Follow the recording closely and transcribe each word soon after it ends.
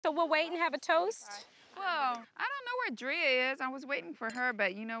So we'll wait and have a toast? Well, I don't know where Drea is. I was waiting for her,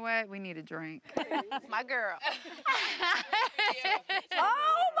 but you know what? We need a drink. My girl.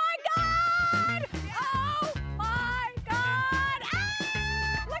 Oh my God! Oh my God!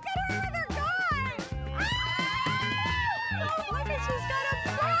 Ah! Look at her, they're gone! Ah! Look at, she's got a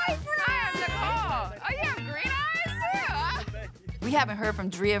boyfriend! Hi, I'm Nicole. Oh, you have green eyes too? We haven't heard from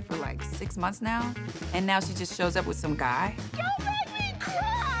Drea for like 6 months now, and now she just shows up with some guy. Don't make me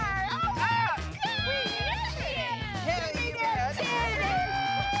cry! Oh my God! We miss it! Hell yeah!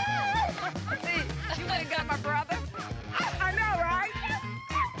 See, you went and got my brother? I know, right?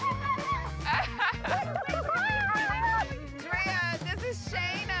 Drea, this is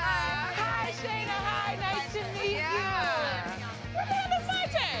Shayna. Hi, Shayna. Hi, nice to meet Yeah. you. What happened,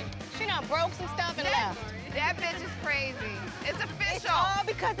 She done broke some stuff and left. That bitch is crazy. It's official. It's all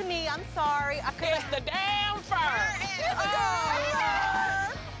because of me. I'm sorry. I couldn't. It's the damn fur.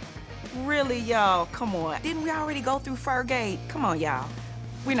 Really, y'all? Come on. Didn't we already go through Furgate? Come on, y'all.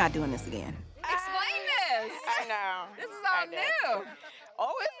 We're not doing this again. Explain this. I know. This is all new.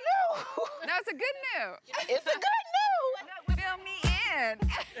 Oh, it's new. No, it's a good new. It's a good Fill me in.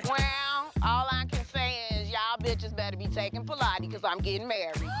 news. Well, all I can say is y'all bitches better be taking Pilates because I'm getting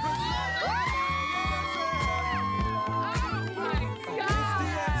married.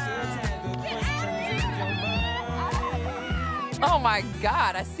 Oh my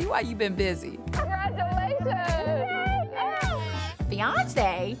God, I see why you've been busy.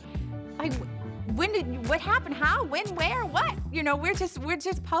 Fiance? Like, what happened? How? When? Where? What? You know, we're just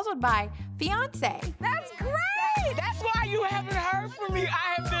puzzled by fiance. That's great. That's why you haven't heard from me.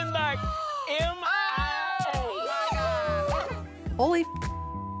 I have been like, Holy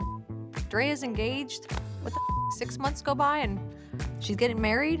Drea's engaged. What the 6 months go by and she's getting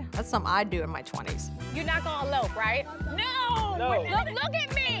married? That's something I'd do in my 20s. You're not gonna elope, right? No. Look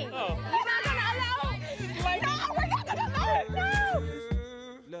at me.